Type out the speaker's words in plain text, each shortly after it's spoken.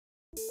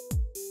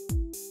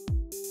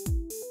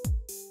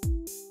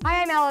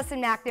Hi, I'm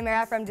Allison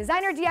McNamara from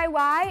Designer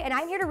DIY, and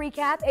I'm here to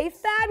recap a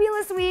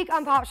fabulous week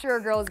on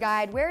POPSUGAR Girl's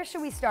Guide. Where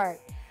should we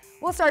start?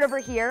 We'll start over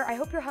here. I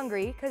hope you're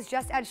hungry, because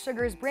Just Add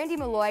Sugar's Brandi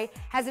Milloy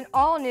has an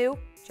all-new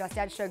Just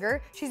Add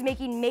Sugar. She's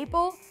making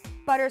maple,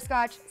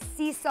 butterscotch,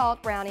 sea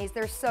salt brownies.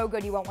 They're so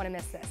good, you won't want to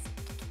miss this.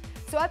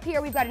 So up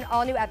here, we've got an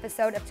all-new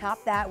episode of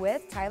Top That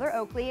with Tyler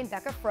Oakley and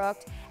Becca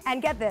Frucht.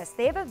 And get this,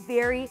 they have a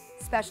very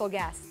special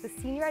guest, the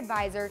senior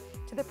advisor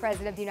to the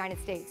President of the United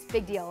States.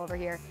 Big deal over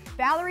here.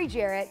 Valerie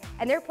Jarrett,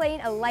 and they're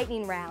playing a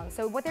lightning round.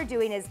 So what they're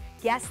doing is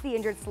guess the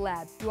injured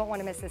celeb. You won't want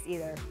to miss this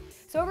either.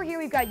 So over here,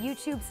 we've got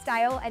YouTube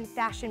style and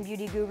fashion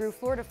beauty guru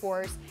Fleur De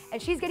Force,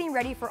 and she's getting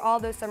ready for all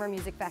those summer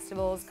music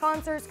festivals,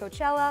 concerts,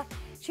 Coachella.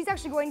 She's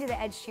actually going to the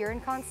Ed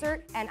Sheeran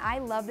concert, and I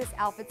love this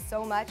outfit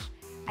so much,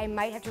 I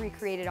might have to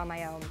recreate it on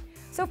my own.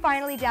 So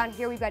finally, down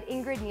here, we've got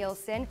Ingrid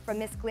Nielsen from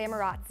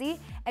Missglamorazzi,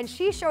 and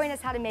she's showing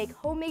us how to make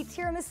homemade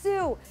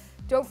tiramisu.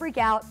 Don't freak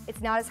out, it's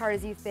not as hard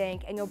as you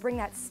think, and you'll bring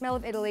that smell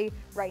of Italy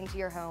right into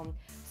your home.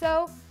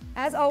 So,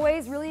 as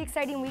always, really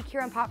exciting week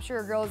here on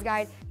POPSUGAR Girl's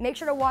Guide. Make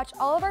sure to watch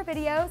all of our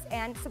videos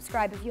and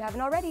subscribe if you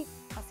haven't already.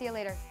 I'll see you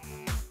later.